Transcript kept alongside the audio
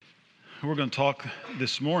We're going to talk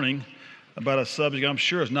this morning about a subject I'm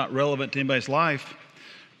sure is not relevant to anybody's life.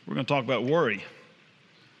 We're going to talk about worry.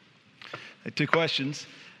 Two questions.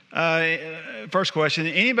 First question,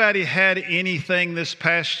 anybody had anything this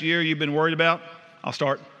past year you've been worried about? I'll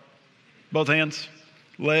start. Both hands,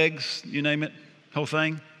 legs, you name it, whole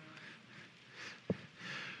thing.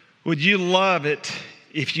 Would you love it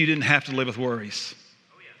if you didn't have to live with worries?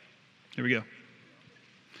 Oh, yeah. Here we go.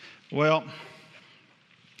 Well,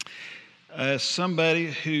 as somebody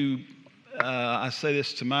who, I say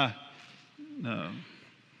this to my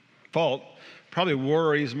fault, probably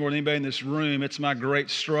worries more than anybody in this room. It's my great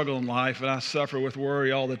struggle in life, and I suffer with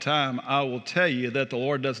worry all the time. I will tell you that the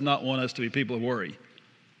Lord does not want us to be people of worry.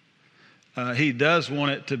 He does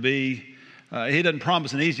want it to be, He doesn't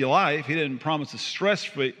promise an easy life. He didn't promise a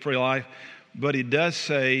stress-free life, but He does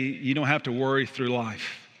say you don't have to worry through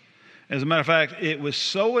life. As a matter of fact, it was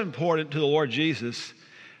so important to the Lord Jesus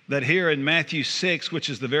that here in Matthew 6, which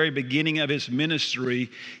is the very beginning of His ministry,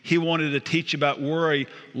 He wanted to teach about worry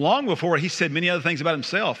long before He said many other things about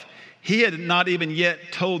Himself. He had not even yet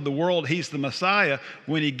told the world He's the Messiah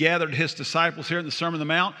when He gathered His disciples here at the Sermon on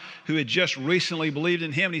the Mount who had just recently believed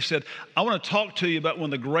in Him. And He said, I want to talk to you about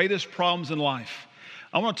one of the greatest problems in life.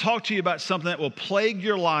 I want to talk to you about something that will plague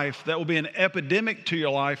your life, that will be an epidemic to your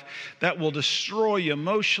life, that will destroy you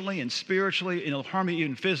emotionally and spiritually, and it'll harm you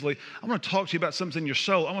even physically. I want to talk to you about something in your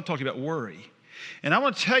soul. I want to talk to you about worry. And I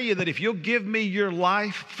want to tell you that if you'll give me your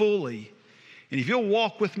life fully, and if you'll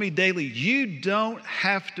walk with me daily, you don't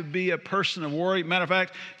have to be a person of worry. Matter of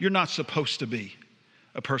fact, you're not supposed to be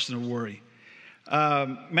a person of worry.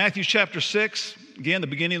 Matthew chapter 6, again, the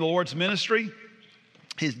beginning of the Lord's ministry.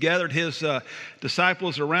 He's gathered His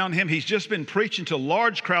disciples around Him. He's just been preaching to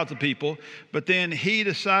large crowds of people, but then He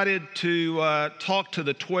decided to talk to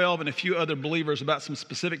the 12 and a few other believers about some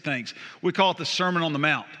specific things. We call it the Sermon on the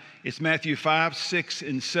Mount. It's Matthew 5, 6,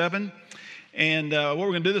 and 7. And what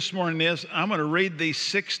we're going to do this morning is I'm going to read these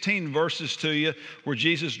 16 verses to you where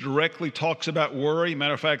Jesus directly talks about worry.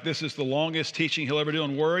 Matter of fact, this is the longest teaching He'll ever do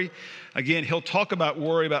on worry. Again, He'll talk about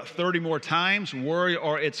worry about 30 more times. Worry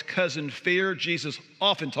or its cousin fear. Jesus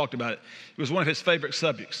often talked about it. It was one of His favorite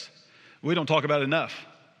subjects. We don't talk about it enough.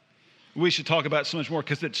 We should talk about it so much more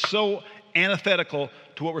because it's so antithetical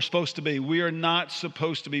to what we're supposed to be. We are not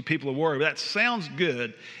supposed to be people of worry. But that sounds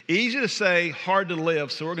good. Easy to say, hard to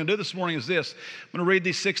live. So what we're going to do this morning is this. I'm going to read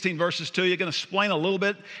these 16 verses to you. I'm going to explain a little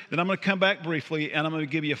bit. Then I'm going to come back briefly, and I'm going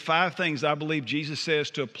to give you 5 things I believe Jesus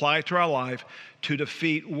says to apply to our life to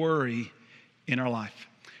defeat worry in our life.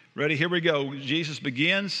 Ready? Here we go. Jesus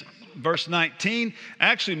begins, verse 19.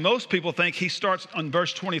 Actually, most people think He starts on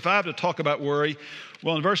verse 25 to talk about worry.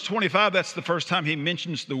 Well, in verse 25, that's the first time He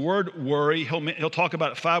mentions the word worry. He'll talk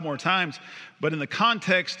about it 5 more times. But in the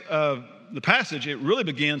context of the passage, it really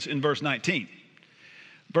begins in verse 19.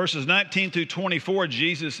 Verses 19 through 24,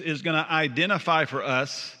 Jesus is going to identify for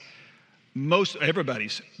us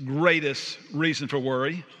everybody's greatest reason for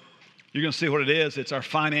worry. You're going to see what it is. It's our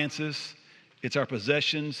finances. It's our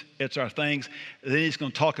possessions. It's our things. And then He's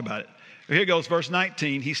going to talk about it. Here goes, verse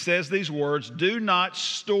 19. He says these words, do not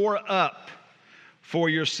store up for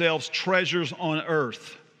yourselves treasures on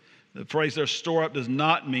earth. The phrase there, store up, does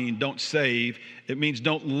not mean don't save. It means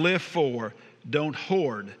don't live for, don't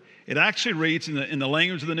hoard. It actually reads in the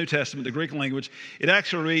language of the New Testament, the Greek language, it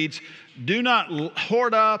actually reads, do not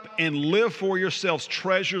hoard up and live for yourselves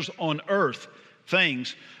treasures on earth,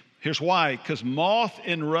 things. Here's why, because moth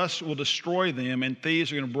and rust will destroy them and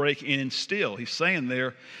thieves are going to break in and steal. He's saying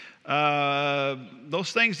there,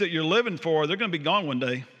 those things that you're living for, they're going to be gone one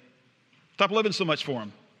day. Stop living so much for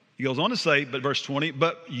them. He goes on to say, but verse 20,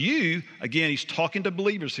 but you, again, He's talking to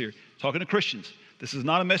believers here, talking to Christians. This is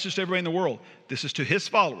not a message to everybody in the world. This is to His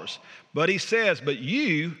followers. But He says, but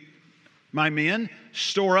you, my men,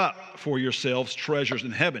 store up for yourselves treasures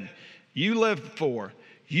in heaven. You live for,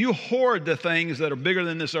 you hoard the things that are bigger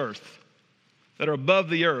than this earth, that are above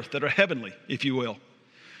the earth, that are heavenly, if you will.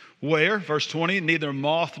 Where, verse 20, neither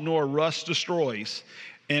moth nor rust destroys,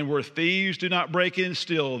 and where thieves do not break in and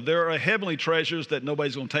steal. There are heavenly treasures that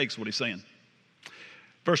nobody's going to take, is what He's saying.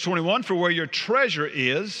 Verse 21, for where your treasure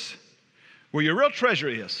is, where your real treasure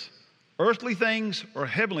is, earthly things or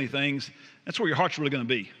heavenly things, that's where your heart's really going to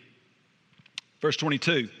be. Verse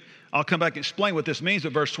 22, I'll come back and explain what this means,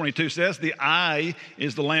 but verse 22 says, the eye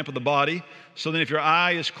is the lamp of the body. So then if your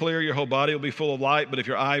eye is clear, your whole body will be full of light. But if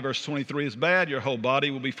your eye, verse 23, is bad, your whole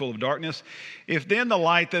body will be full of darkness. If then the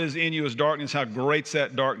light that is in you is darkness, how great's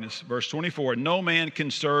that darkness? Verse 24, no man can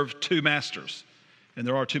serve 2 masters. And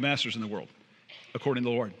there are 2 masters in the world, according to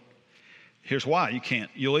the Lord. Here's why you can't.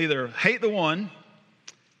 You'll either hate the one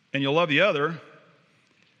and you'll love the other,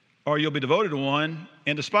 or you'll be devoted to one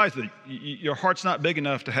and despise the other. Your heart's not big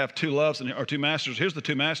enough to have two loves or two masters. Here's the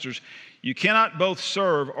two masters. You cannot both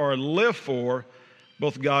serve or live for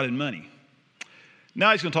both God and money.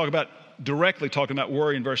 Now he's going to directly talking about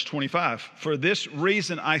worry in verse 25. For this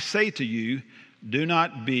reason I say to you, do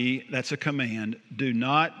not be, that's a command, do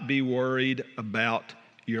not be worried about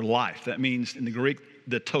your life. That means in the Greek,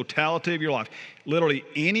 the totality of your life. Literally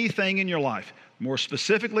anything in your life. More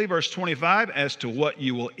specifically, verse 25, as to what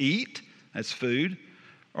you will eat, that's food,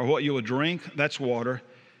 or what you will drink, that's water,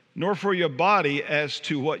 nor for your body as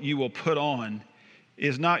to what you will put on.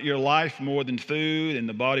 Is not your life more than food and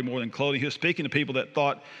the body more than clothing? He was speaking to people that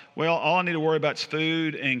thought, well, all I need to worry about is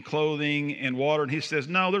food and clothing and water. And he says,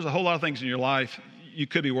 no, there's a whole lot of things in your life you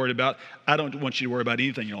could be worried about. I don't want you to worry about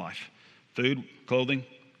anything in your life. Food, clothing,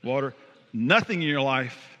 water, nothing in your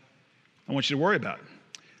life I want you to worry about.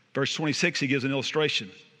 Verse 26, he gives an illustration.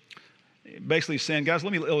 Basically saying, guys,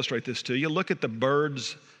 let me illustrate this to you. Look at the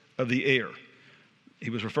birds of the air. He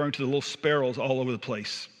was referring to the little sparrows all over the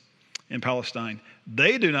place in Palestine.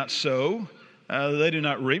 They do not sow, they do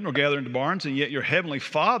not reap nor gather into barns, and yet your heavenly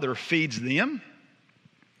Father feeds them.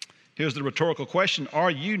 Here's the rhetorical question.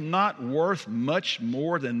 Are you not worth much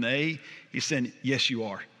more than they? He's saying, yes, you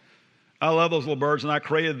are. I love those little birds, and I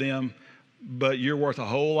created them, but you're worth a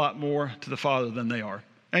whole lot more to the Father than they are.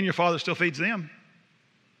 And your Father still feeds them.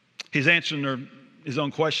 He's answering his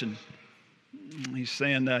own question. He's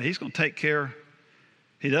saying he's going to take care.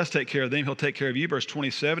 He does take care of them. He'll take care of you. Verse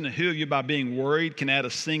 27, and who of you by being worried can add a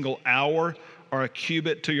single hour or a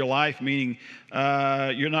cubit to your life, meaning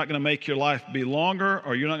you're not going to make your life be longer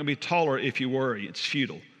or you're not going to be taller if you worry. It's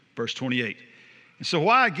futile. Verse 28. And so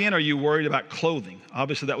why again are you worried about clothing?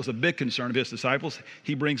 Obviously that was a big concern of his disciples.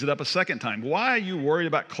 He brings it up a second time. Why are you worried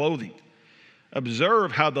about clothing?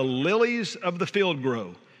 Observe how the lilies of the field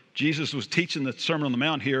grow. Jesus was teaching the Sermon on the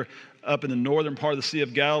Mount here up in the northern part of the Sea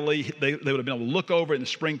of Galilee. They would have been able to look over it in the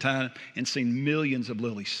springtime and seen millions of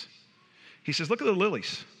lilies. He says, look at the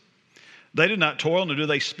lilies. They do not toil, nor do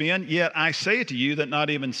they spin. Yet I say to you that not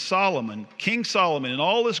even Solomon, King Solomon, in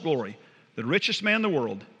all his glory, the richest man in the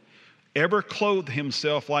world, ever clothed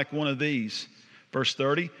himself like one of these. Verse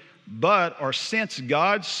 30, or since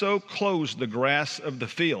God so clothes the grass of the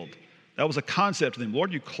field. That was a concept to them.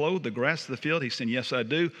 Lord, you clothe the grass of the field? He's saying, yes, I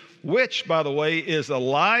do. Which, by the way, is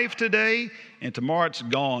alive today, and tomorrow it's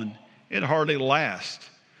gone. It hardly lasts.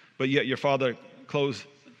 But yet your Father clothes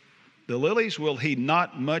the lilies. Will he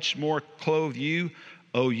not much more clothe you,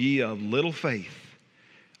 O ye of little faith?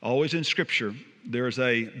 Always in Scripture, there's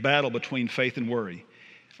a battle between faith and worry.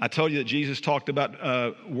 I told you that Jesus talked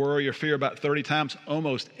about worry or fear about 30 times.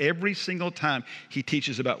 Almost every single time he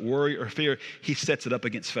teaches about worry or fear, he sets it up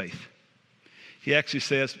against faith. He actually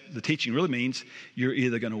says the teaching really means you're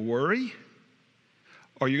either going to worry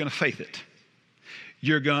or you're going to faith it.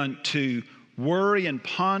 You're going to worry and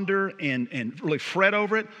ponder and really fret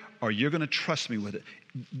over it, or you're going to trust me with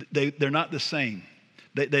it. They're not the same.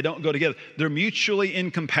 They don't go together. They're mutually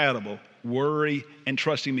incompatible, worry and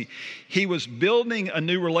trusting me. He was building a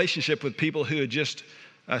new relationship with people who had just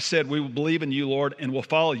said, we will believe in you, Lord, and we'll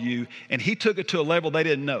follow you. And he took it to a level they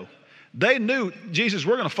didn't know. They knew, Jesus,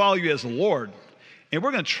 we're going to follow you as the Lord, and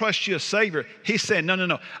we're going to trust you as Savior. He said,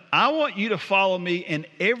 no. I want you to follow me in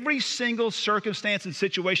every single circumstance and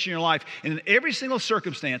situation in your life. And in every single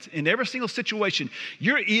circumstance, in every single situation,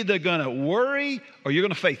 you're either going to worry or you're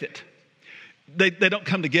going to faith it. They don't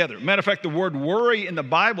come together. Matter of fact, the word worry in the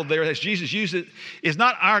Bible there, as Jesus used it, is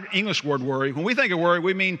not our English word worry. When we think of worry,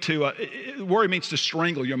 we mean worry means to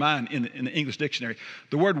strangle your mind in the English dictionary.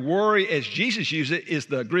 The word worry, as Jesus used it, is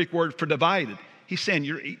the Greek word for divided. He's saying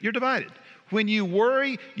you're divided. When you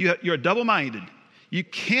worry, you're double-minded. You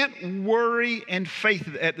can't worry and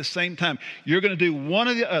faith at the same time. You're going to do one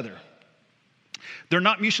or the other. They're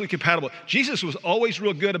not mutually compatible. Jesus was always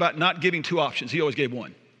real good about not giving two options. He always gave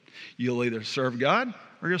one. You'll either serve God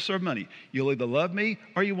or you'll serve money. You'll either love me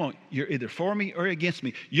or you won't. You're either for me or against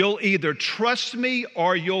me. You'll either trust me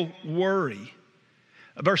or you'll worry.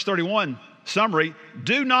 Verse 31, summary,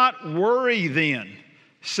 do not worry then,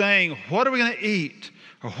 saying, what are we going to eat?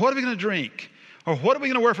 Or what are we going to drink? Or what are we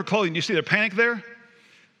going to wear for clothing? Do you see the panic there?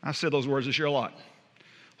 I've said those words this year a lot.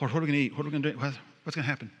 Lord, what are we going to eat? What are we going to drink? What's going to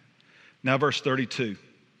happen? Now verse 32.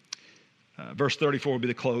 Verse 34 will be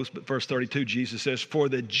the close, but verse 32, Jesus says, for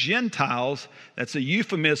the Gentiles, that's a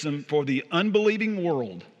euphemism for the unbelieving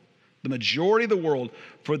world, the majority of the world,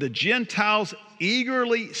 for the Gentiles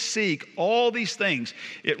eagerly seek all these things.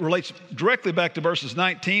 It relates directly back to verses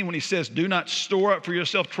 19 when he says, do not store up for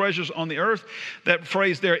yourself treasures on the earth. That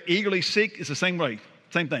phrase there, eagerly seek, is the same way,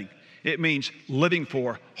 same thing. It means living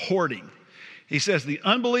for, hoarding. He says the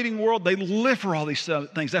unbelieving world, they live for all these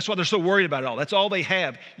things. That's why they're so worried about it all. That's all they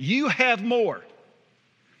have. You have more.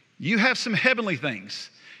 You have some heavenly things.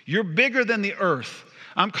 You're bigger than the earth.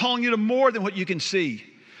 I'm calling you to more than what you can see.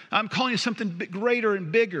 I'm calling you something greater and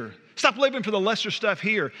bigger. Stop living for the lesser stuff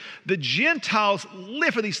here. The Gentiles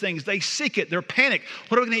live for these things. They seek it. They're panicked.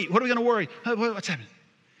 What are we going to eat? What are we going to worry? What's happening?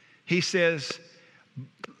 He says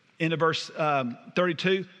in verse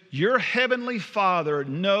 32, your heavenly Father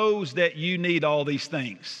knows that you need all these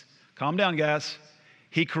things. Calm down, guys.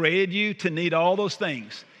 He created you to need all those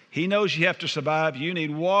things. He knows you have to survive. You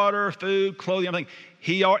need water, food, clothing, everything.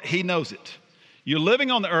 He knows it. You're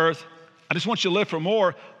living on the earth. I just want you to live for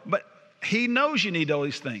more, but He knows you need all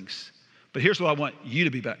these things. But here's what I want you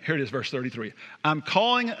to be about. Here it is, verse 33. I'm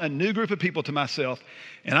calling a new group of people to myself,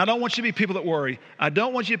 and I don't want you to be people that worry. I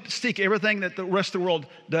don't want you to seek everything that the rest of the world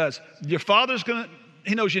does. Your Father's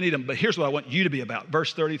He knows you need them, but here's what I want you to be about.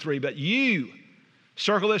 Verse 33, but you,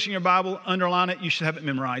 circle this in your Bible, underline it, you should have it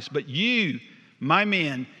memorized. But you, my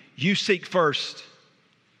men, you seek first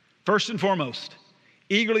and foremost,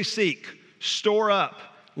 eagerly seek, store up,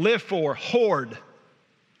 live for, hoard,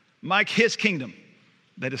 His kingdom.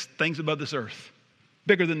 That is things above this earth,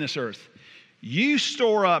 bigger than this earth. You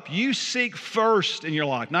store up, you seek first in your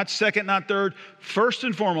life, not second, not third, first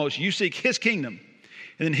and foremost, you seek His kingdom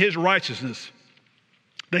and then His righteousness,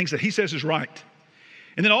 things that He says is right.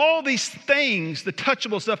 And then all these things, the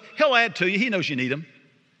touchable stuff, He'll add to you. He knows you need them.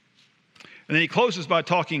 And then He closes by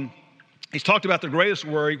He's talked about the greatest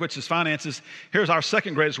worry, which is finances. Here's our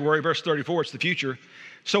second greatest worry, verse 34, it's the future.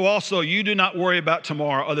 So also you do not worry about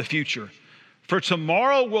tomorrow or the future. For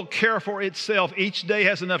tomorrow will care for itself. Each day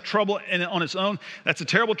has enough trouble in it on its own. That's a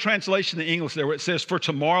terrible translation in English there where it says, for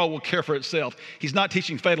tomorrow will care for itself. He's not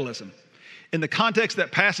teaching fatalism. In the context of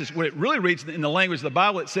that passage, what it really reads in the language of the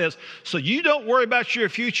Bible, it says, so you don't worry about your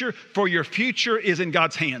future, for your future is in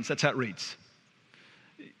God's hands. That's how it reads.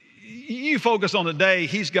 You focus on the day,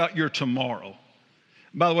 He's got your tomorrow.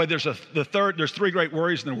 By the way, there's three great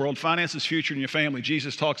worries in the world: finances, future, and your family.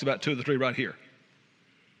 Jesus talks about two of the three right here.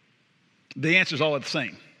 The answer is all the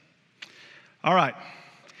same. All right.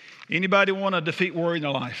 Anybody want to defeat worry in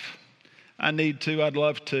their life? I'd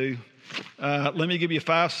love to. Let me give you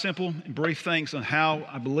 5 simple and brief things on how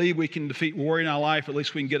I believe we can defeat worry in our life. At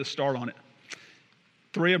least we can get a start on it.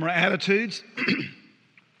 3 of them are attitudes,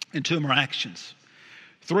 and 2 of them are actions.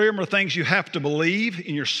 3 of them are things you have to believe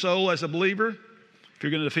in your soul as a believer if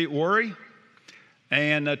you're going to defeat worry.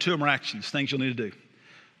 And 2 of them are actions, things you'll need to do.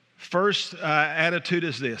 First attitude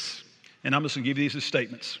is this. And I'm just going to give you these as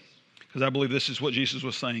statements because I believe this is what Jesus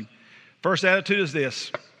was saying. First attitude is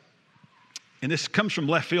this. And this comes from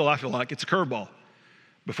left field, I feel like. It's a curveball.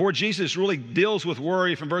 Before Jesus really deals with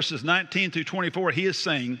worry from verses 19 through 24, He is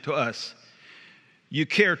saying to us, you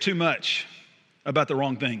care too much about the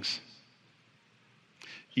wrong things.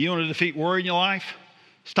 You want to defeat worry in your life?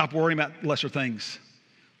 Stop worrying about lesser things.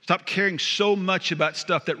 Stop caring so much about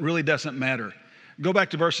stuff that really doesn't matter. Go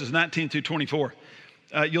back to verses 19 through 24.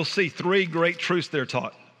 You'll see 3 great truths there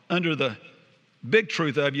taught. Under the big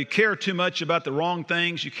truth of you care too much about the wrong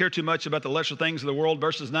things, you care too much about the lesser things of the world.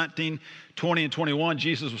 Verses 19, 20, and 21,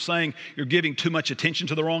 Jesus was saying you're giving too much attention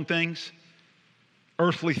to the wrong things,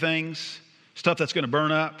 earthly things, stuff that's going to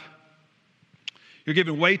burn up. You're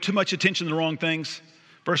giving way too much attention to the wrong things.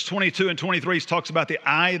 Verse 22 and 23 talks about the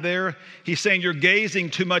eye there. He's saying you're gazing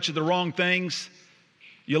too much at the wrong things.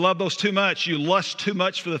 You love those too much. You lust too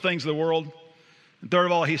much for the things of the world. And third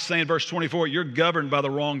of all, He's saying, verse 24, you're governed by the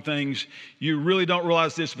wrong things. You really don't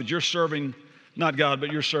realize this, but you're serving, not God,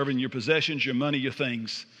 but you're serving your possessions, your money, your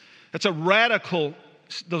things. Those are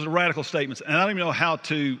radical statements. And I don't even know how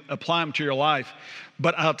to apply them to your life.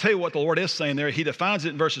 But I'll tell you what the Lord is saying there. He defines it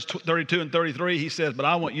in verses 32 and 33. He says, but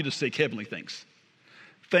I want you to seek heavenly things.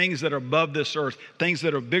 Things that are above this earth, things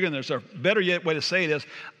that are bigger than this earth. Better yet, way to say it is,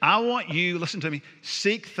 I want you, listen to me,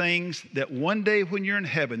 seek things that one day when you're in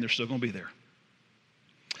heaven, they're still going to be there.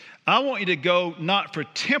 I want you to go not for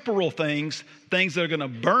temporal things that are going to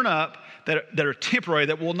burn up, that are temporary,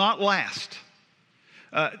 that will not last.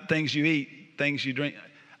 Things you eat, things you drink.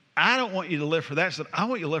 I don't want you to live for that stuff. I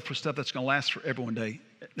want you to live for stuff that's going to last forever one day,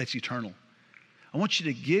 that's eternal. I want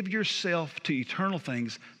you to give yourself to eternal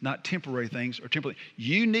things, not temporary things or temporary.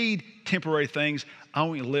 You need temporary things. I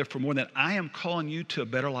want you to live for more than that. I am calling you to a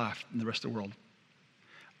better life than the rest of the world.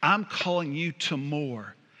 I'm calling you to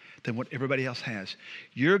more than what everybody else has.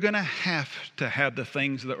 You're going to have the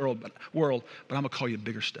things of the world, but I'm going to call you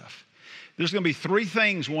bigger stuff. There's going to be 3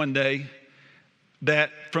 things one day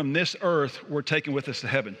that from this earth we're taking with us to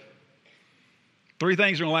heaven. 3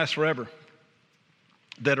 things are going to last forever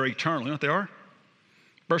that are eternal. You know what they are?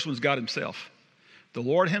 First one's God Himself. The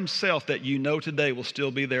Lord himself that you know today will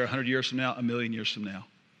still be there 100 years from now, 1,000,000 years from now.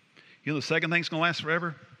 You know the second thing's going to last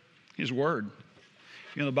forever? His word.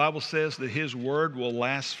 You know, the Bible says that his word will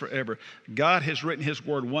last forever. God has written his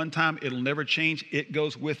word one time. It'll never change. It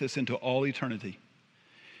goes with us into all eternity.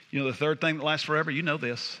 You know the third thing that lasts forever? You know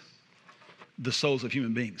this. The souls of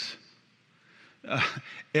human beings.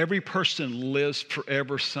 Every person lives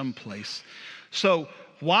forever someplace. So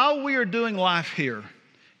while we are doing life here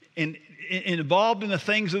and involved in the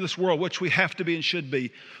things of this world, which we have to be and should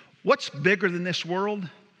be, what's bigger than this world?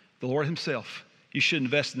 The Lord himself. You should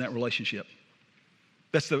invest in that relationship.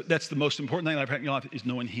 That's the most important thing that I've had in your life is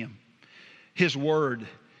knowing him. His word.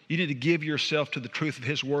 You need to give yourself to the truth of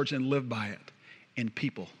his words and live by it. And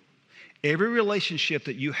people. Every relationship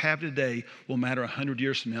that you have today will matter 100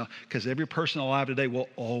 years from now because every person alive today will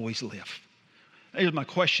always live. Here's my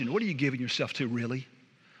question. What are you giving yourself to really?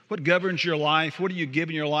 What governs your life? What are you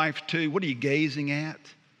giving your life to? What are you gazing at?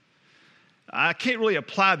 I can't really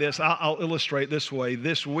apply this. I'll illustrate this way.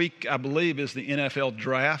 This week, I believe, is the NFL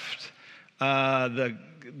draft.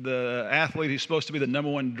 The athlete who's supposed to be the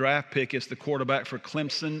number one draft pick is the quarterback for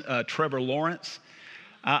Clemson, Trevor Lawrence.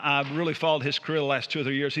 I've really followed his career the last 2 or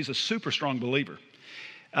 3 years. He's a super strong believer.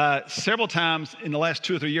 Several times in the last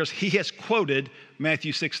 2 or 3 years, he has quoted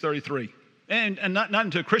Matthew 6:33. And not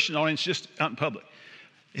into a Christian audience, just out in public.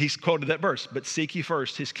 He's quoted that verse, but seek ye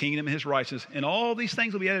first his kingdom and his righteousness, and all these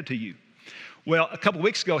things will be added to you. Well, a couple of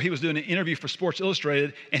weeks ago, he was doing an interview for Sports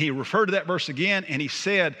Illustrated, and he referred to that verse again, and he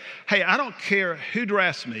said, hey, I don't care who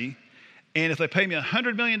drafts me, and if they pay me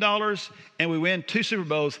 $100 million and we win 2 Super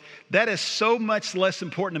Bowls, that is so much less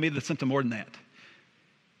important to me than something more than that.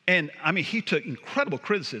 And, I mean, he took incredible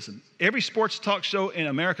criticism. Every sports talk show in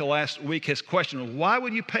America last week has questioned, why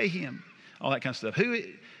would you pay him? All that kind of stuff.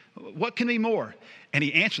 What can be more? And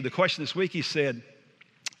he answered the question this week. He said,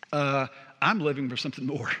 I'm living for something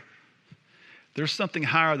more. There's something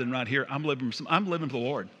higher than right here. I'm living for the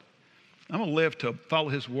Lord. I'm going to live to follow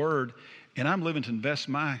his word, and I'm living to invest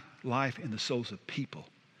my life in the souls of people.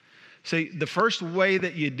 See, the first way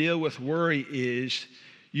that you deal with worry is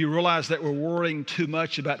you realize that we're worrying too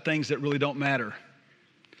much about things that really don't matter.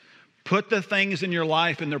 Put the things in your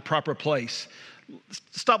life in their proper place.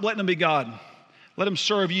 Stop letting them be God. Let them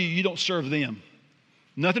serve you. You don't serve them.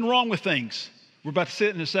 Nothing wrong with things. We're about to see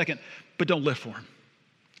it in a second, but don't live for them.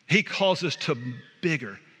 He calls us to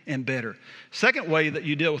bigger and better. Second way that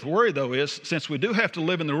you deal with worry, though, is since we do have to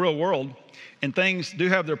live in the real world and things do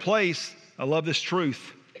have their place, I love this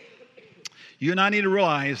truth. You and I need to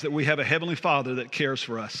realize that we have a Heavenly Father that cares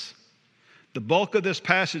for us. The bulk of this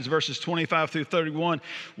passage, verses 25 through 31,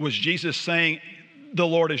 was Jesus saying, the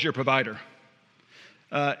Lord is your provider.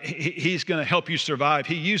 He's going to help you survive.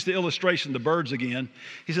 He used the illustration of the birds again.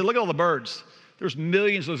 He said, look at all the birds. There's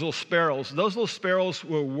millions of those little sparrows. Those little sparrows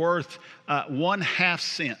were worth 1/2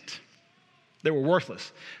 cent. They were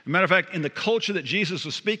worthless. As a matter of fact, in the culture that Jesus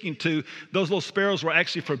was speaking to, those little sparrows were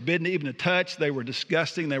actually forbidden even to touch. They were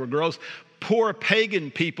disgusting. They were gross. Poor pagan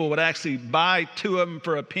people would actually buy 2 of them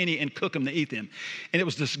for a penny and cook them to eat them. And it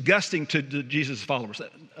was disgusting to Jesus' followers.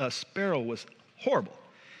 A sparrow was horrible.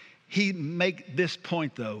 He made this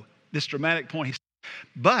point, though, this dramatic point. He said,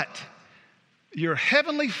 but your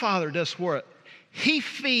heavenly Father does what? He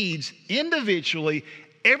feeds individually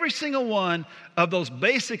every single one of those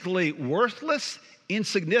basically worthless,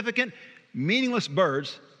 insignificant, meaningless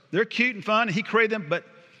birds. They're cute and fun, and he created them, but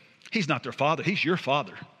he's not their father. He's your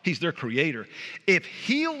father. He's their creator. If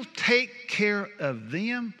he'll take care of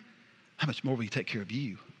them, how much more will he take care of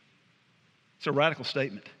you? It's a radical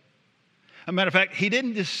statement. As a matter of fact, he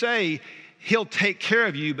didn't just say he'll take care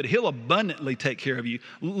of you, but he'll abundantly take care of you.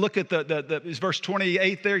 Look at it's verse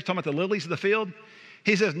 28 there. He's talking about the lilies of the field.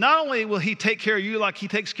 He says, not only will he take care of you like he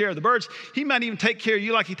takes care of the birds, he might even take care of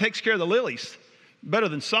you like he takes care of the lilies. Better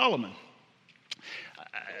than Solomon.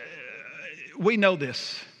 We know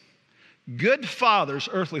this. Good fathers,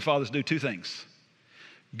 earthly fathers, do 2 things.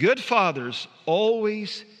 Good fathers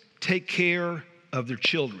always take care of their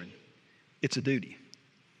children. It's a duty.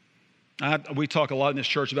 We talk a lot in this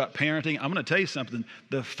church about parenting. I'm going to tell you something.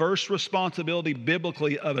 The first responsibility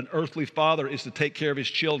biblically of an earthly father is to take care of his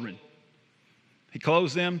children. He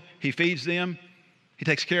clothes them. He feeds them. He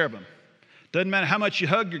takes care of them. Doesn't matter how much you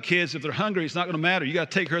hug your kids. If they're hungry, it's not going to matter. You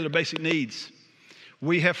got to take care of their basic needs.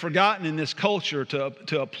 We have forgotten in this culture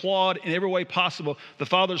to applaud in every way possible the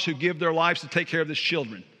fathers who give their lives to take care of their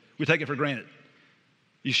children. We take it for granted.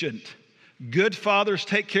 You shouldn't. Good fathers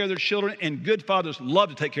take care of their children, and good fathers love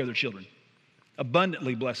to take care of their children.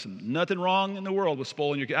 Abundantly bless them. Nothing wrong in the world with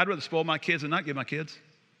spoiling your kids. I'd rather spoil my kids than not give my kids.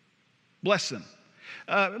 Bless them.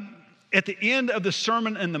 At the end of the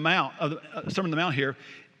Sermon on the Mount, here,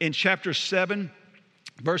 in chapter 7,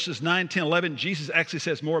 verses 9, 10, 11, Jesus actually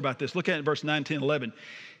says more about this. Look at it in verse 9, 10, 11.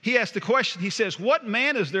 He asked the question, he says, what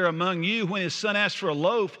man is there among you when his son asks for a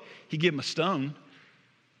loaf, he'd give him a stone?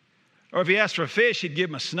 Or if he asks for a fish, he'd give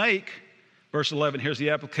him a snake? Verse 11, here's the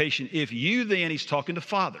application. If you then, he's talking to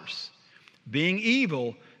fathers, being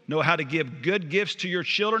evil, know how to give good gifts to your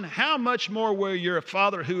children, how much more will your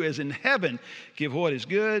Father who is in heaven give what is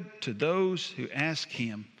good to those who ask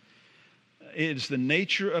him? It is the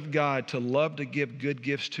nature of God to love to give good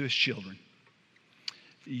gifts to his children.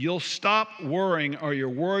 You'll stop worrying, or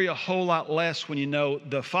you'll worry a whole lot less when you know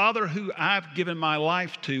the Father who I've given my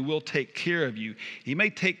life to will take care of you. He may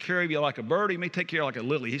take care of you like a bird. He may take care of you like a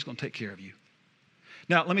lily. He's going to take care of you.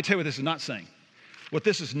 Now, let me tell you what this is not saying. What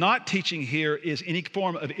this is not teaching here is any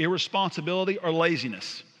form of irresponsibility or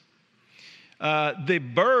laziness. The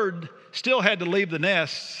bird still had to leave the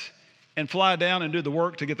nest and fly down and do the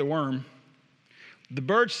work to get the worm. The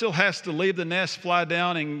bird still has to leave the nest, fly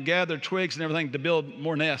down and gather twigs and everything to build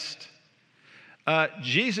more nest.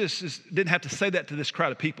 Jesus didn't have to say that to this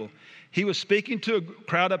crowd of people. He was speaking to a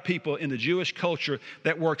crowd of people in the Jewish culture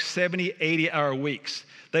that worked 70, 80-hour weeks.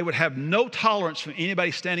 They would have no tolerance for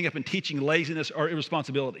anybody standing up and teaching laziness or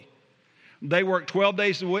irresponsibility. They worked 12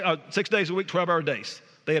 days a week, 6 days a week, 12-hour days.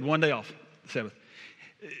 They had one day off, the Sabbath.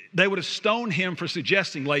 They would have stoned him for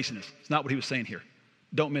suggesting laziness. It's not what he was saying here.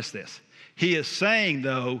 Don't miss this. He is saying,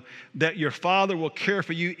 though, that your Father will care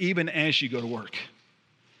for you even as you go to work.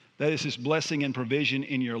 That is his blessing and provision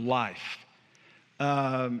in your life.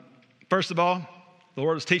 First of all, the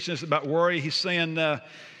Lord is teaching us about worry. He's saying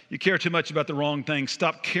you care too much about the wrong things.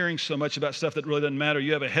 Stop caring so much about stuff that really doesn't matter.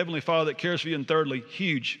 You have a heavenly Father that cares for you. And thirdly,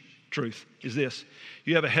 huge truth is this.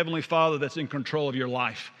 You have a heavenly Father that's in control of your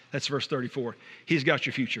life. That's verse 34. He's got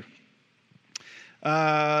your future.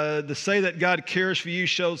 To say that God cares for you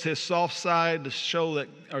shows his soft side. To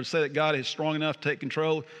say that God is strong enough to take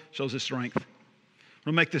control shows his strength. I'm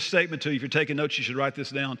going to make this statement to you. If you're taking notes, you should write this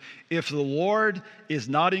down. If the Lord is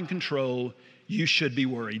not in control, you should be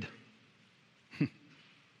worried.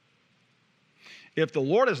 If the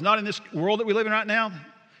Lord is not in this world that we live in right now,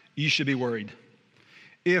 you should be worried.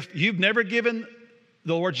 If you've never given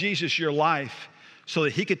the Lord Jesus your life so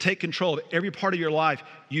that he could take control of every part of your life,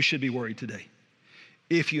 you should be worried today.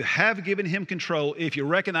 If you have given him control, if you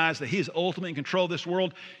recognize that he is ultimately in control of this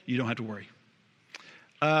world, you don't have to worry.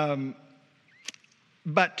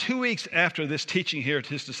 About 2 weeks after this teaching here to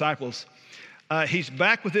his disciples, he's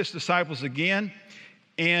back with his disciples again,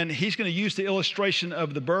 and he's going to use the illustration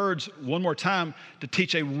of the birds one more time to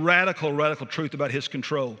teach a radical truth about his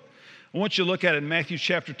control. I want you to look at it in Matthew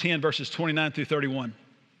chapter 10, verses 29 through 31.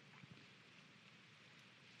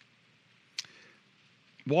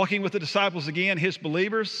 Walking with the disciples again, his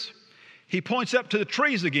believers, he points up to the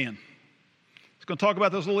trees again. He's going to talk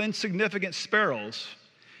about those little insignificant sparrows.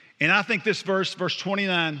 And I think this verse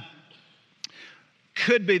 29,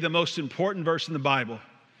 could be the most important verse in the Bible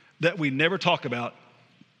that we never talk about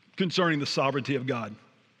concerning the sovereignty of God.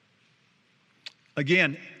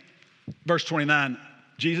 Again, verse 29,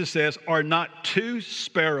 Jesus says, are not 2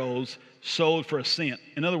 sparrows sold for a cent?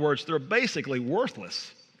 In other words, they're basically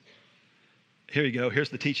worthless. Here you go. Here's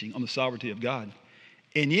the teaching on the sovereignty of God.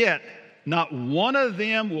 And yet, not one of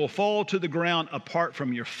them will fall to the ground apart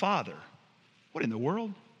from your Father. What in the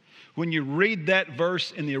world? When you read that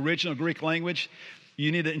verse in the original Greek language,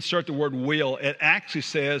 you need to insert the word will. It actually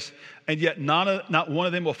says, and yet not one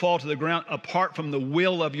of them will fall to the ground apart from the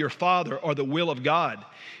will of your Father or the will of God.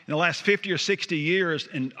 In the last 50 or 60 years,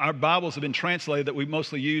 and our Bibles have been translated that we've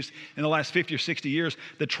mostly used in the last 50 or 60 years,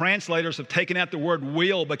 the translators have taken out the word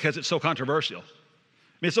will because it's so controversial. I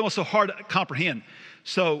mean, it's almost so hard to comprehend.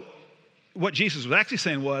 So what Jesus was actually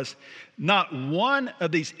saying was, not one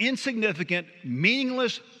of these insignificant,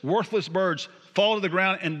 meaningless, worthless birds fall to the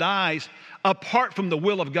ground and dies apart from the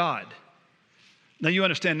will of God. Now you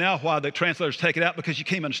understand now why the translators take it out, because you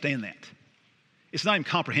can't even understand that. It's not even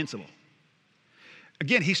comprehensible.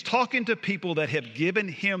 Again, he's talking to people that have given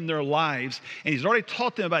him their lives, and he's already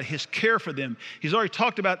taught them about his care for them. He's already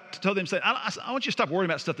told them, say, I want you to stop worrying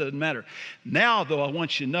about stuff that doesn't matter. Now, though, I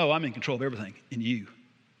want you to know I'm in control of everything in you.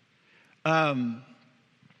 One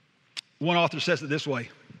author says it this way: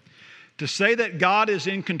 to say that God is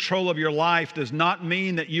in control of your life does not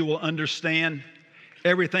mean that you will understand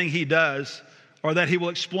everything he does or that he will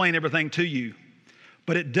explain everything to you.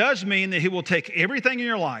 But it does mean that he will take everything in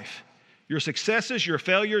your life, your successes, your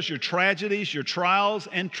failures, your tragedies, your trials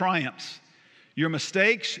and triumphs, your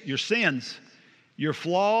mistakes, your sins, your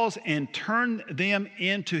flaws, and turn them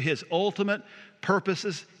into his ultimate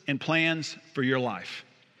purposes and plans for your life.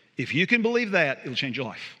 If you can believe that, it'll change your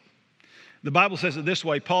life. The Bible says it this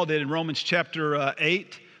way. Paul did in Romans chapter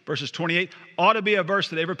 8, verses 28. Ought to be a verse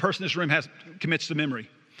that every person in this room commits to memory.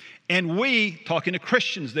 And we, talking to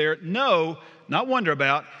Christians there, know, not wonder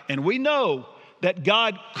about, and we know that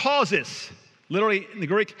God causes, literally in the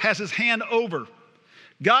Greek, has his hand over.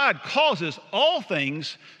 God causes all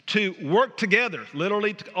things to work together,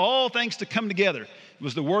 literally all things to come together. It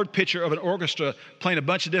was the word picture of an orchestra playing a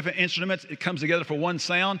bunch of different instruments. It comes together for one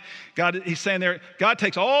sound. He's saying there, God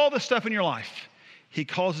takes all the stuff in your life. He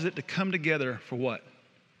causes it to come together for what?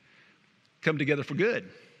 Come together for good.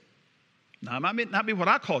 Now, it might not be what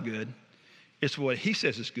I call good. It's what he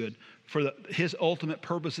says is good for his ultimate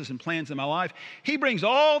purposes and plans in my life. He brings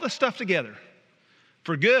all the stuff together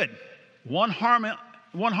for good. One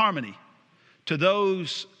harmony to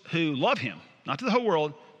those who love him, not to the whole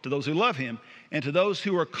world, to those who love him, and to those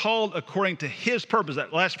who are called according to his purpose.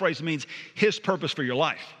 That last phrase means his purpose for your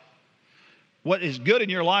life. What is good in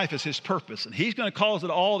your life is his purpose, and he's going to cause it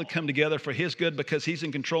all to come together for his good because he's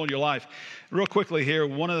in control of your life. Real quickly here,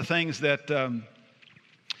 one of the things that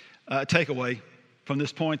take away from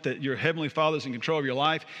this point that your Heavenly Father is in control of your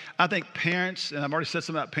life, I think parents, and I've already said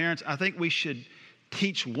something about parents, I think we should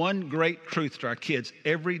teach one great truth to our kids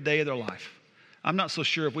every day of their life. I'm not so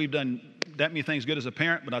sure if we've done that many things good as a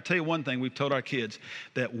parent, but I'll tell you one thing we've told our kids,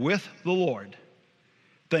 that with the Lord,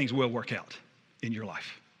 things will work out in your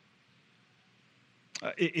life.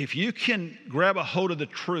 If you can grab a hold of the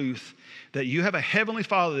truth that you have a Heavenly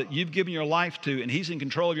Father that you've given your life to, and he's in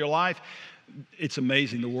control of your life, it's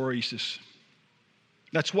amazing. The worries just...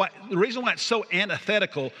 That's why the reason why it's so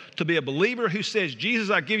antithetical to be a believer who says, Jesus,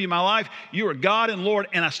 I give you my life, you are God and Lord,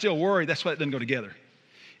 and I still worry. That's why it doesn't go together.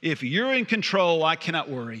 If you're in control, I cannot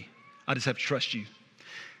worry. I just have to trust you.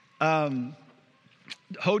 I'm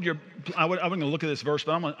going to look at this verse,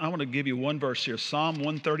 but I want to give you one verse here, Psalm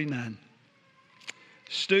 139.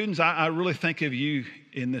 Students, I really think of you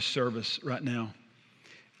in this service right now,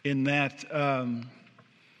 in that,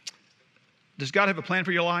 does God have a plan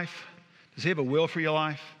for your life? Does he have a will for your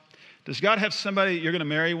life? Does God have somebody you're going to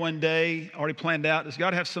marry one day already planned out? Does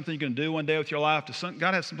God have something you're going to do one day with your life? Does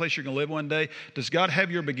God have some place you're going to live one day? Does God have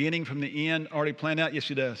your beginning from the end already planned out? Yes,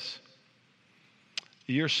 he does.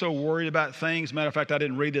 You're so worried about things. Matter of fact, I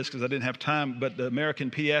didn't read this because I didn't have time, but the American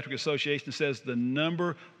Pediatric Association says the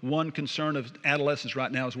number one concern of adolescents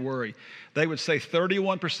right now is worry. They would say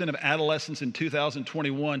 31% of adolescents in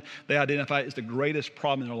 2021 they identify as the greatest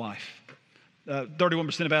problem in their life.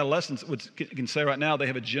 31% of adolescents can say right now they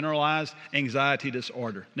have a generalized anxiety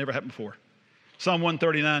disorder. Never happened before. Psalm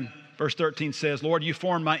 139, verse 13 says, Lord, you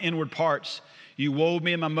formed my inward parts. You wove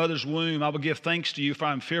me in my mother's womb. I will give thanks to you, for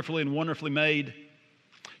I am fearfully and wonderfully made.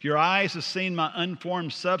 Your eyes have seen my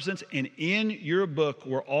unformed substance, and in your book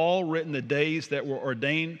were all written the days that were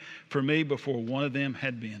ordained for me before one of them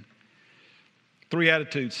had been. 3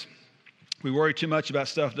 attitudes. We worry too much about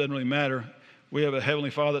stuff that doesn't really matter. We have a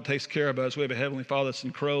Heavenly Father that takes care of us. We have a Heavenly Father that's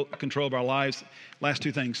in control of our lives. Last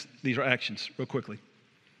 2 things. These are actions, real quickly.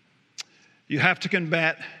 You have to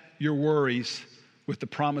combat your worries with the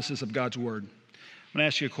promises of God's Word. I'm going to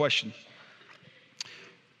ask you a question.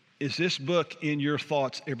 Is this book in your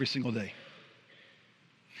thoughts every single day?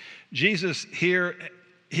 Jesus here,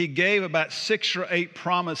 he gave about 6 or 8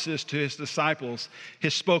 promises to his disciples,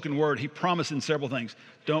 his spoken word. He promised in several things.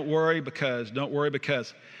 Don't worry because.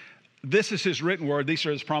 This is his written word. These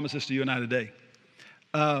are his promises to you and I today.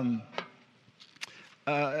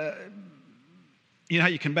 You know how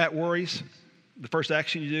you combat worries? The first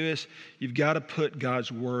action you do is you've got to put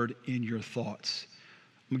God's word in your thoughts.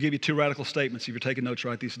 I'm going to give you 2 radical statements. If you're taking notes,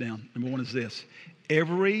 write these down. Number 1 is this.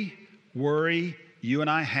 Every worry you and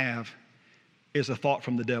I have is a thought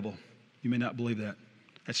from the devil. You may not believe that.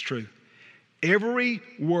 That's true. Every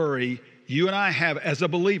worry you and I have as a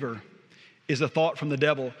believer is a thought from the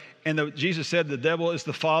devil. And Jesus said the devil is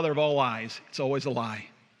the father of all lies. It's always a lie.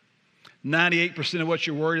 98% of what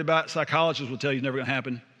you're worried about, psychologists will tell you is never going to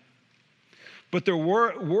happen. But their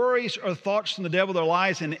worries are thoughts from the devil, their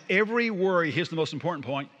lies, and every worry, here's the most important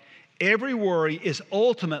point, every worry is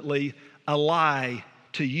ultimately a lie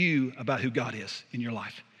to you about who God is in your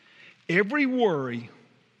life. Every worry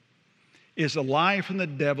is a lie from the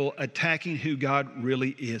devil attacking who God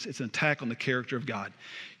really is. It's an attack on the character of God.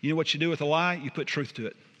 You know what you do with a lie? You put truth to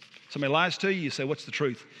it. Somebody lies to you, you say, what's the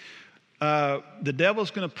truth? The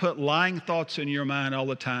devil's going to put lying thoughts in your mind all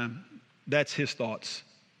the time. That's his thoughts.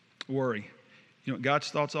 Worry. You know what God's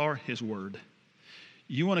thoughts are? His word.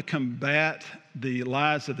 You want to combat the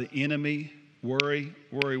lies of the enemy, worry.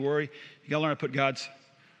 You got to learn to put God's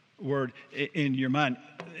word in your mind.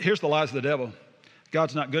 Here's the lies of the devil.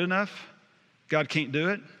 God's not good enough. God can't do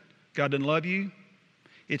it. God doesn't love you.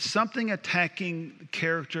 It's something attacking the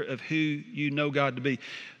character of who you know God to be.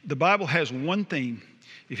 The Bible has one theme.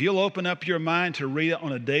 If you'll open up your mind to read it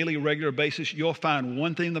on a daily, regular basis, you'll find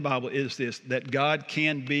one thing in the Bible is this, that God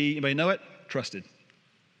can be, anybody know it? Trusted.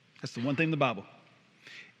 That's the one thing in the Bible.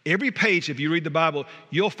 Every page, if you read the Bible,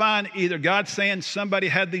 you'll find either God saying somebody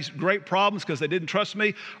had these great problems because they didn't trust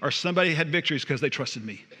me, or somebody had victories because they trusted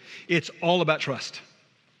me. It's all about trust.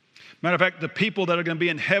 Matter of fact, the people that are going to be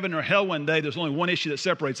in heaven or hell one day, there's only one issue that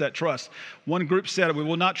separates that trust. One group said, we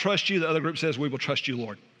will not trust you. The other group says, we will trust you,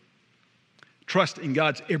 Lord. Trust in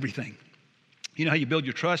God's everything. You know how you build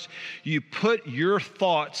your trust? You put your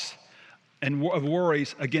thoughts and of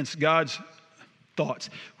worries against God's thoughts.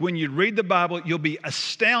 When you read the Bible, you'll be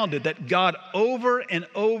astounded that God over and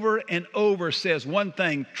over and over says one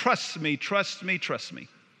thing, trust me, trust me, trust me.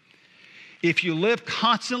 If you live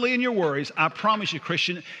constantly in your worries, I promise you,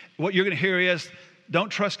 Christian, what you're going to hear is, don't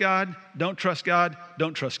trust God, don't trust God,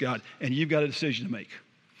 don't trust God. And you've got a decision to make.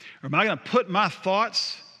 Or am I going to put my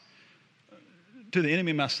thoughts to the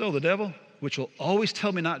enemy of my soul, the devil, which will always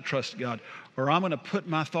tell me not to trust God? Or I'm going to put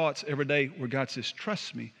my thoughts every day where God says,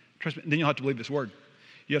 trust me, trust me. And then you'll have to believe this word.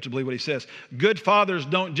 You have to believe what he says. Good fathers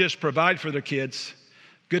don't just provide for their kids.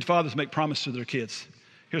 Good fathers make promises to their kids.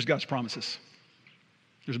 Here's God's promises.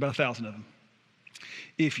 There's about 1,000 of them.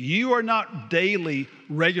 If you are not daily,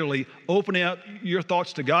 regularly opening up your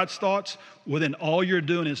thoughts to God's thoughts, well, then all you're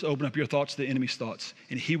doing is open up your thoughts to the enemy's thoughts.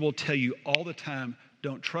 And he will tell you all the time,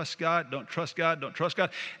 don't trust God, don't trust God, don't trust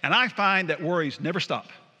God. And I find that worries never stop.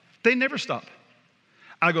 They never stop.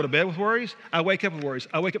 I go to bed with worries. I wake up with worries.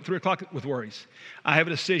 I wake up 3 o'clock with worries. I have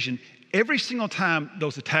a decision. Every single time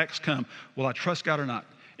those attacks come, will I trust God or not?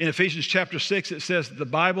 In Ephesians chapter 6, it says the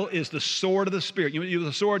Bible is the sword of the Spirit. You use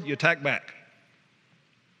the sword, you attack back.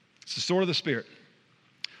 It's the sword of the Spirit.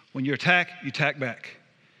 When you attack back.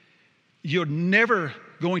 You're never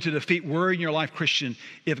going to defeat worry in your life, Christian,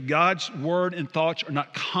 if God's word and thoughts are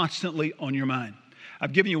not constantly on your mind.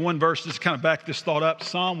 I've given you one verse just to kind of back this thought up.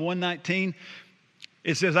 Psalm 119.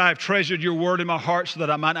 It says, I have treasured your word in my heart so that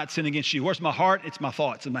I might not sin against you. Where's my heart? It's my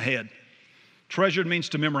thoughts in my head. Treasured means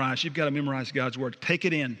to memorize. You've got to memorize God's word. Take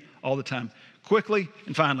it in all the time. Quickly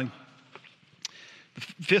and finally, the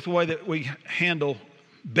fifth way that we handle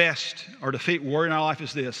best or defeat worry in our life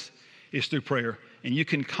is through prayer. And you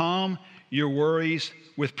can calm your worries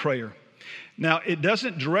with prayer. Now, it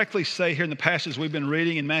doesn't directly say here in the passage we've been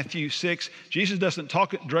reading in Matthew 6, Jesus doesn't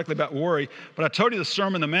talk directly about worry, but I told you the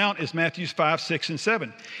Sermon on the Mount is Matthew 5, 6, and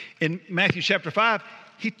 7. In Matthew chapter 5,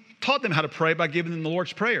 he taught them how to pray by giving them the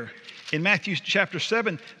Lord's Prayer. In Matthew chapter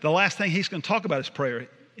 7, the last thing he's going to talk about is prayer.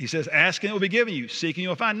 He says, ask and it will be given you, seek and you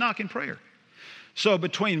will find, knock in prayer. So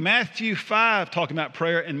between Matthew 5 talking about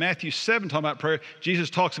prayer and Matthew 7 talking about prayer, Jesus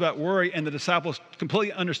talks about worry, and the disciples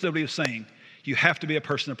completely understood what he was saying. You have to be a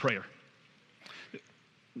person of prayer.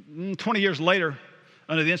 20 years later,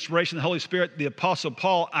 under the inspiration of the Holy Spirit, the Apostle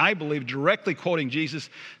Paul, I believe, directly quoting Jesus,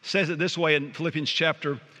 says it this way in Philippians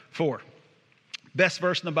chapter 4. Best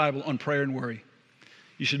verse in the Bible on prayer and worry.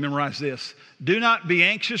 You should memorize this. Do not be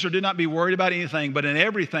anxious or do not be worried about anything, but in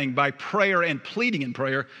everything, by prayer and pleading in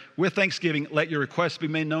prayer, with thanksgiving, let your requests be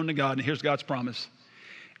made known to God. And here's God's promise.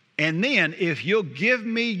 And then, if you'll give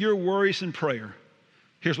me your worries in prayer,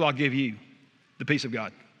 here's what I'll give you, the peace of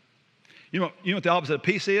God. You know what the opposite of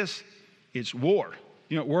peace is? It's war.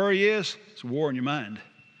 You know what worry is? It's war in your mind.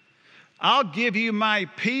 I'll give you my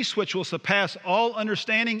peace, which will surpass all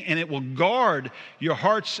understanding, and it will guard your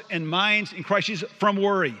hearts and minds in Christ Jesus from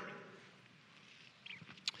worry.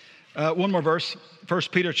 One more verse, 1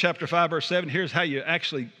 Peter chapter 5, verse 7. Here's how you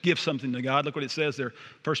actually give something to God. Look what it says there,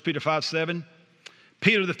 1 Peter 5, 7.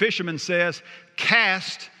 Peter the fisherman says,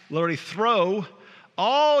 cast, literally throw,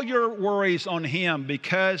 all your worries on him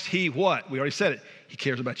because he what? We already said it. He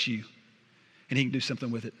cares about you, and he can do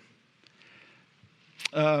something with it.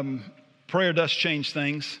 Prayer does change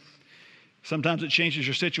things. Sometimes it changes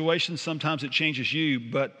your situation. Sometimes it changes you.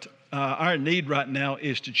 But our need right now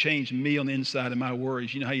is to change me on the inside of my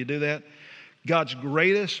worries. You know how you do that? God's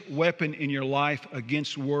greatest weapon in your life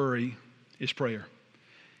against worry is prayer.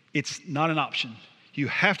 It's not an option. You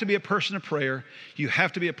have to be a person of prayer. You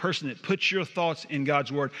have to be a person that puts your thoughts in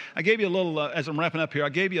God's word. I gave you a little, as I'm wrapping up here, I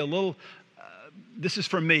gave you a little, this is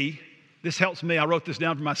for me. This helps me. I wrote this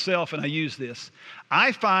down for myself and I use this.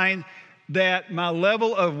 I find that my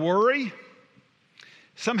level of worry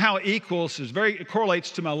somehow it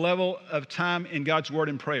correlates to my level of time in God's word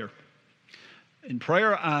and prayer. In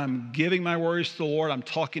prayer, I'm giving my worries to the Lord. I'm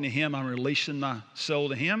talking to him. I'm releasing my soul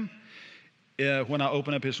to him. When I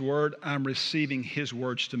open up his word, I'm receiving his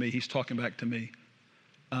words to me. He's talking back to me.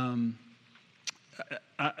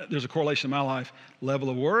 there's a correlation in my life, level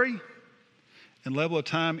of worry and level of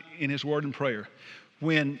time in His Word and prayer.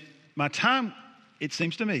 When my time, it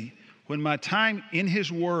seems to me, when my time in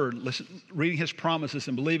His Word, reading His promises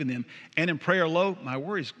and believing them, and in prayer low, my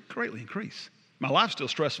worries greatly increase. My life's still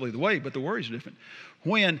stressful either way, but the worries are different.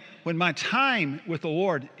 When my time with the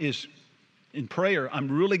Lord is in prayer,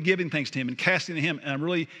 I'm really giving things to Him and casting to Him, and I'm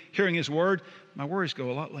really hearing His Word, my worries go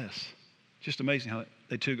a lot less. Just amazing how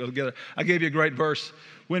they two go together. I gave you a great verse.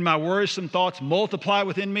 When my worrisome thoughts multiply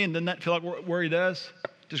within me, and doesn't that feel like worry does?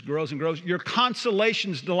 Just grows and grows. Your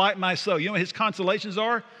consolations delight my soul. You know what His consolations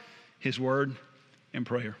are? His Word and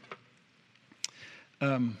prayer.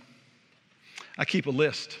 I keep a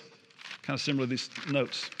list, kind of similar to these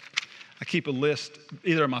notes. I keep a list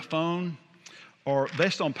either on my phone or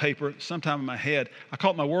based on paper, sometime in my head. I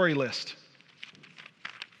call it my worry list.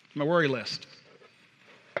 My worry list.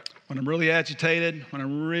 When I'm really agitated, when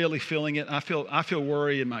I'm really feeling it, I feel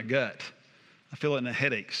worry in my gut. I feel it in the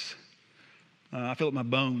headaches. I feel it in my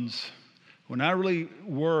bones. When I really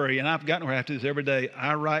worry, and I've gotten where I have to do this every day,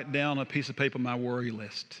 I write down on a piece of paper my worry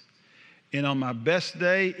list. And on my best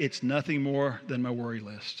day, it's nothing more than my worry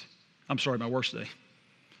list. I'm sorry, my worst day.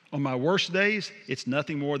 On my worst days, it's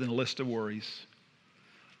nothing more than a list of worries.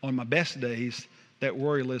 On my best days, that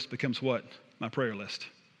worry list becomes what? My prayer list.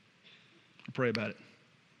 I pray about it.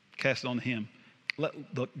 Cast it on Him.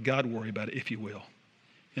 Let God worry about it, if you will.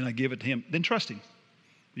 And I give it to Him. Then trust Him.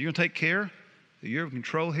 You're going to take care that you're in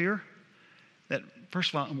control here. That, first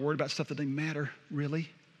of all, I'm worried about stuff that doesn't matter, really.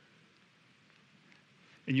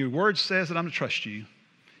 And your word says that I'm to trust you.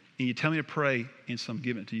 And you tell me to pray, and so I'm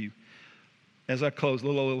giving it to you. As I close, a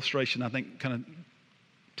little illustration I think kind of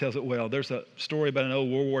tells it well. There's a story about an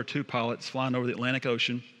old World War II pilot that's flying over the Atlantic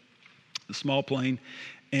Ocean, a small plane,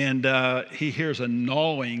 and he hears a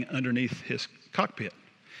gnawing underneath his cockpit.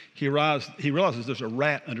 He realizes there's a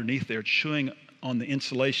rat underneath there chewing on the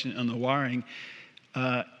insulation and the wiring,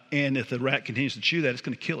 and if the rat continues to chew that, it's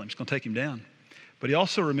going to kill him. It's going to take him down. But he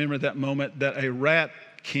also remembered that moment that a rat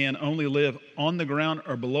can only live on the ground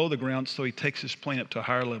or below the ground, so he takes his plane up to a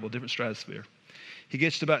higher level, different stratosphere. He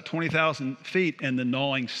gets to about 20,000 feet, and the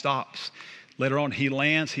gnawing stops. Later on, he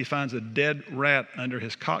lands. He finds a dead rat under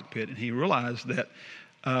his cockpit, and he realized that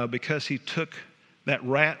because he took that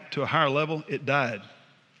rat to a higher level, it died.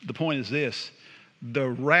 The point is this.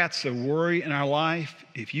 The rats of worry in our life,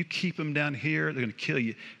 if you keep them down here, they're going to kill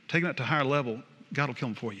you. Take them up to a higher level, God will kill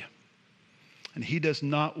them for you. And He does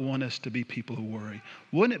not want us to be people who worry.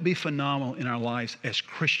 Wouldn't it be phenomenal in our lives as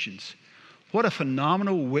Christians? What a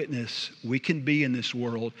phenomenal witness we can be in this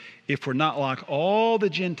world if we're not like all the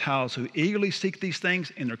Gentiles who eagerly seek these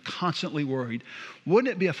things and they're constantly worried.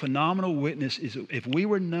 Wouldn't it be a phenomenal witness if we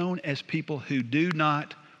were known as people who do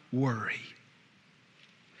not worry?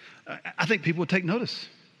 I think people would take notice.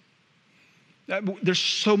 There's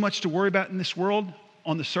so much to worry about in this world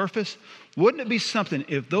on the surface. Wouldn't it be something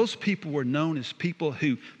if those people were known as people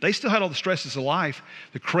who, they still had all the stresses of life,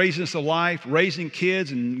 the craziness of life, raising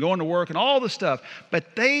kids and going to work and all the stuff,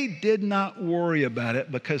 but they did not worry about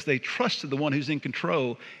it because they trusted the one who's in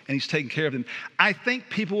control and He's taking care of them. I think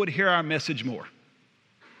people would hear our message more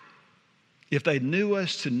if they knew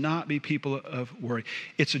us to not be people of worry.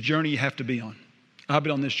 It's a journey you have to be on. I've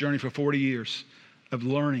been on this journey for 40 years of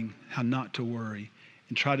learning how not to worry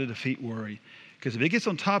and try to defeat worry. Because if it gets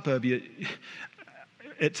on top of you,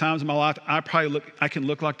 at times in my life, I can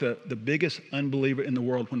look like the biggest unbeliever in the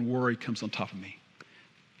world when worry comes on top of me.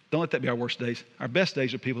 Don't let that be our worst days. Our best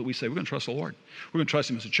days are people that we say, we're going to trust the Lord. We're going to trust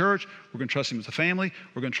Him as a church. We're going to trust Him as a family.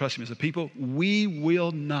 We're going to trust Him as a people. We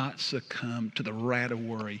will not succumb to the rat of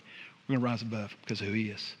worry. We're going to rise above because of who He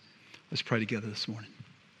is. Let's pray together this morning.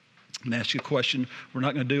 I'm going to ask you a question. We're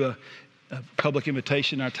not going to do a public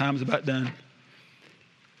invitation. Our time is about done.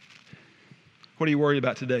 What are you worried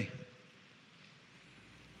about today?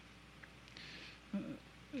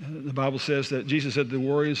 The Bible says that Jesus said the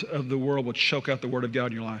worries of the world will choke out the Word of God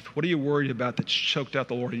in your life. What are you worried about that choked out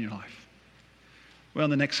the Lord in your life? Well, in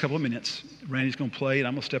the next couple of minutes, Randy's going to play and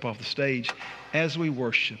I'm going to step off the stage. As we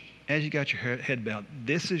worship, as you got your head bowed,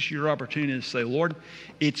 this is your opportunity to say, Lord,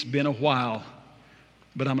 it's been a while,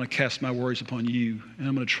 but I'm going to cast my worries upon you and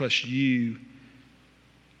I'm going to trust you.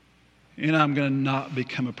 And I'm going to not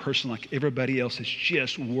become a person like everybody else that's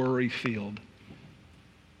just worry-filled.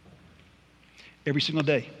 Every single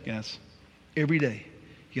day, guys. Every day,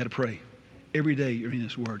 you got to pray. Every day, you're in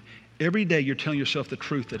His Word. Every day, you're telling yourself the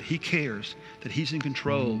truth that He cares, that He's in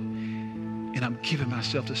control. And I'm giving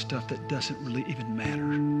myself to stuff that doesn't really even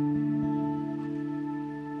matter.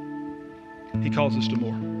 He calls us to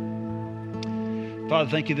more. Father,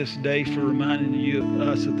 thank you this day for reminding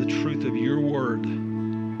us of the truth of your word.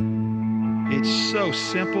 It's so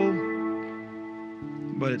simple,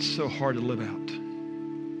 but it's so hard to live out.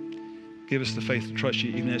 Give us the faith to trust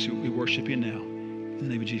you even as we worship you now. In the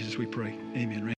name of Jesus we pray. Amen.